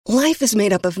Life is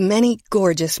made up of many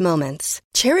gorgeous moments.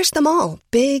 Cherish them all,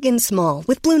 big and small,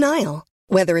 with Blue Nile.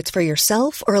 Whether it's for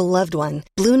yourself or a loved one,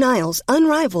 Blue Nile's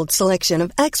unrivaled selection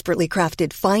of expertly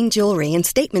crafted fine jewelry and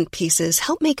statement pieces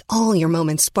help make all your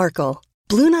moments sparkle.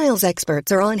 Blue Nile's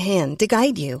experts are on hand to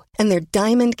guide you, and their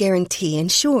diamond guarantee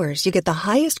ensures you get the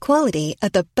highest quality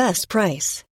at the best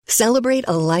price. Celebrate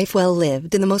a life well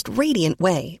lived in the most radiant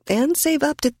way and save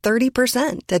up to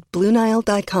 30% at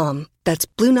BlueNile.com. That's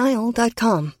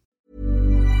BlueNile.com.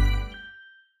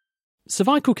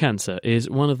 Cervical cancer is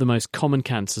one of the most common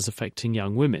cancers affecting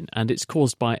young women, and it's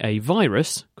caused by a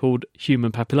virus called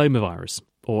human papillomavirus,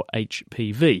 or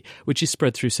HPV, which is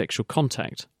spread through sexual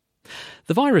contact.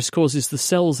 The virus causes the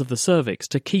cells of the cervix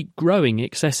to keep growing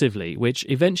excessively, which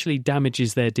eventually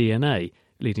damages their DNA,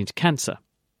 leading to cancer.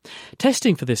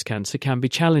 Testing for this cancer can be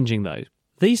challenging, though.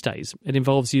 These days, it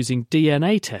involves using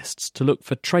DNA tests to look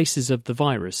for traces of the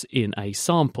virus in a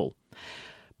sample.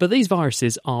 But these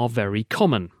viruses are very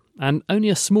common, and only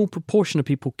a small proportion of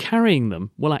people carrying them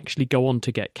will actually go on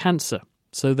to get cancer,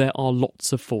 so there are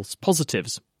lots of false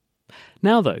positives.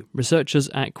 Now, though, researchers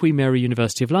at Queen Mary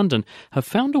University of London have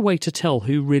found a way to tell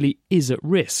who really is at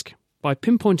risk by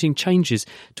pinpointing changes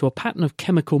to a pattern of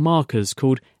chemical markers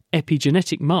called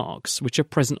epigenetic marks, which are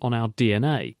present on our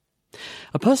DNA.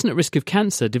 A person at risk of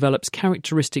cancer develops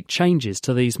characteristic changes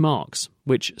to these marks,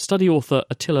 which study author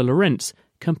Attila Lorentz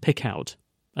can pick out.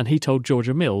 And he told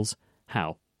Georgia Mills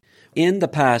how. In the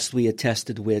past, we had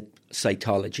tested with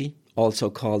cytology, also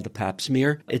called the pap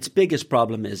smear. Its biggest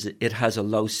problem is it has a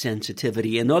low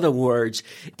sensitivity. In other words,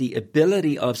 the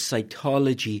ability of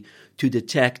cytology to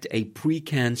detect a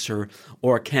precancer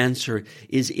or cancer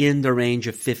is in the range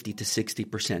of 50 to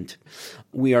 60%.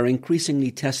 We are increasingly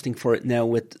testing for it now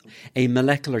with a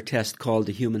molecular test called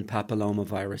the human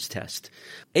papillomavirus test.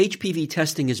 HPV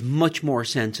testing is much more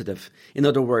sensitive. In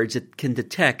other words, it can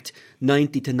detect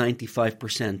 90 to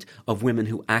 95% of women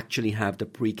who actually have the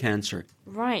precancer.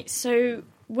 Right, so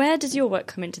where does your work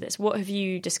come into this? What have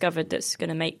you discovered that's going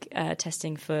to make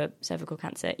testing for cervical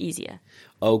cancer easier?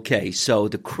 Okay, so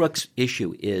the crux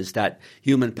issue is that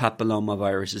human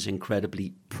papillomavirus is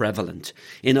incredibly prevalent.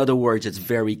 In other words, it's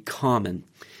very common.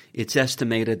 It's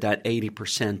estimated that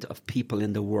 80% of people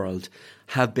in the world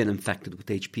have been infected with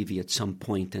HPV at some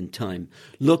point in time.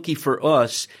 Lucky for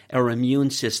us, our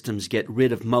immune systems get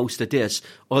rid of most of this.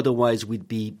 Otherwise, we'd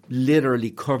be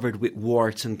literally covered with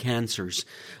warts and cancers.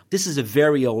 This is a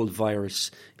very old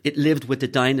virus. It lived with the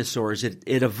dinosaurs. It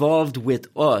evolved with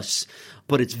us,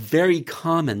 but it's very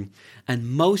common, and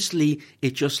mostly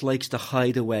it just likes to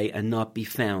hide away and not be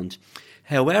found.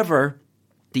 However,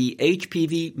 the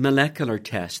HPV molecular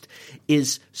test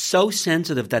is so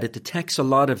sensitive that it detects a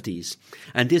lot of these,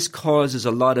 and this causes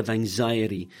a lot of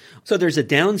anxiety. So there's a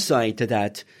downside to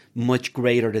that much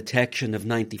greater detection of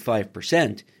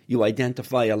 95%. You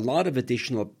identify a lot of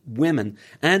additional women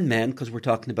and men, because we're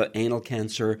talking about anal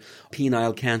cancer,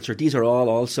 penile cancer. These are all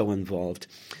also involved.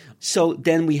 So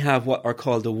then we have what are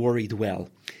called the worried well.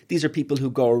 These are people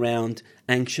who go around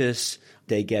anxious,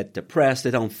 they get depressed,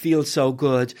 they don't feel so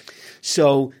good.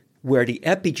 So where the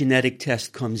epigenetic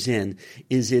test comes in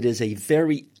is it is a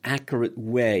very accurate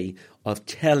way of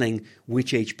telling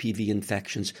which HPV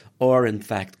infections are in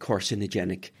fact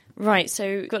carcinogenic. Right,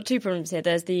 so we've got two problems here.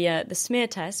 There's the smear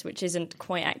test, which isn't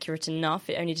quite accurate enough.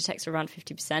 It only detects around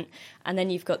 50%. And then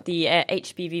you've got the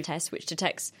HPV test, which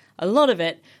detects a lot of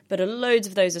it, but loads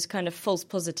of those as kind of false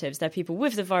positives. They're people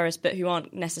with the virus, but who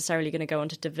aren't necessarily going to go on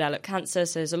to develop cancer.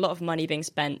 So there's a lot of money being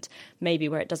spent, maybe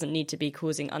where it doesn't need to be,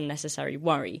 causing unnecessary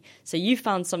worry. So you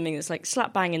found something that's like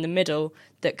slap bang in the middle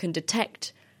that can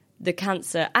detect the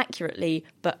cancer accurately,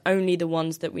 but only the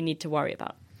ones that we need to worry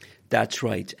about. That's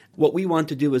right. What we want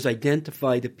to do is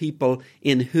identify the people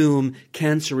in whom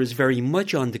cancer is very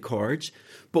much on the cards,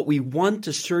 but we want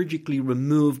to surgically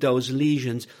remove those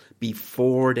lesions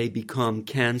before they become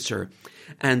cancer.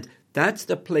 And that's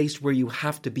the place where you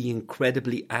have to be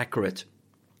incredibly accurate.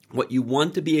 What you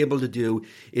want to be able to do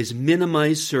is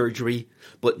minimize surgery,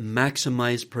 but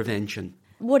maximize prevention.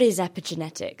 What is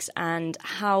epigenetics, and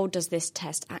how does this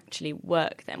test actually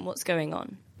work then? What's going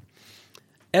on?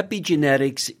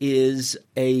 Epigenetics is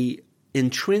an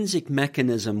intrinsic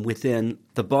mechanism within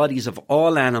the bodies of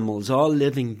all animals, all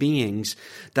living beings,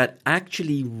 that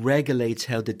actually regulates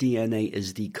how the DNA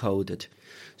is decoded.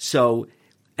 So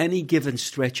any given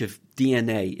stretch of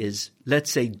DNA is,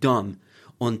 let's say, dumb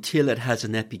until it has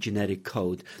an epigenetic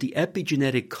code. The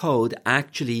epigenetic code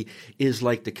actually is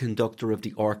like the conductor of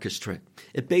the orchestra.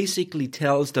 It basically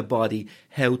tells the body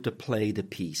how to play the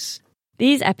piece.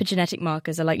 These epigenetic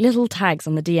markers are like little tags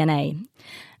on the DNA.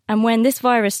 And when this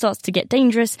virus starts to get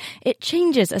dangerous, it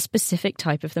changes a specific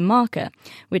type of the marker,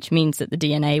 which means that the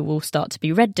DNA will start to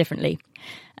be read differently.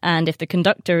 And if the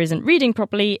conductor isn't reading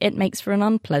properly, it makes for an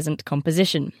unpleasant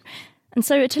composition. And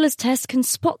so Attila's test can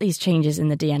spot these changes in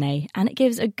the DNA, and it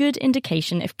gives a good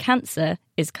indication if cancer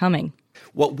is coming.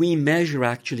 What we measure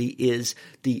actually is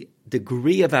the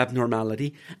degree of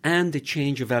abnormality and the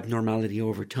change of abnormality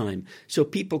over time. So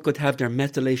people could have their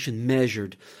methylation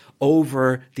measured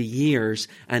over the years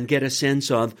and get a sense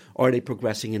of, are they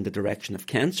progressing in the direction of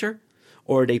cancer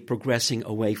or are they progressing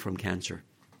away from cancer?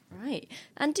 Right.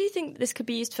 And do you think this could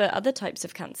be used for other types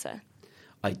of cancer?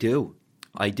 I do.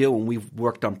 And we've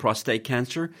worked on prostate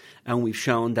cancer, and we've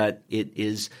shown that it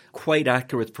is quite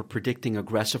accurate for predicting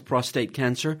aggressive prostate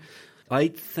cancer. I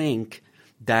think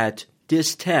that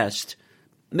this test,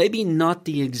 maybe not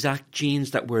the exact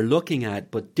genes that we're looking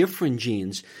at, but different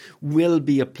genes, will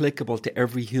be applicable to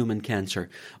every human cancer.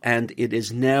 And it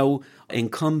is now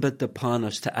incumbent upon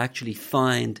us to actually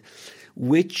find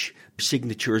which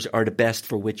signatures are the best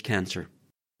for which cancer.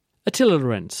 Attila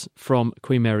Lorenz from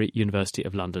Queen Mary University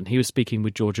of London. He was speaking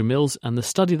with Georgia Mills, and the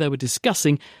study they were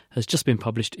discussing has just been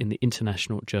published in the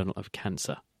International Journal of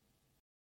Cancer.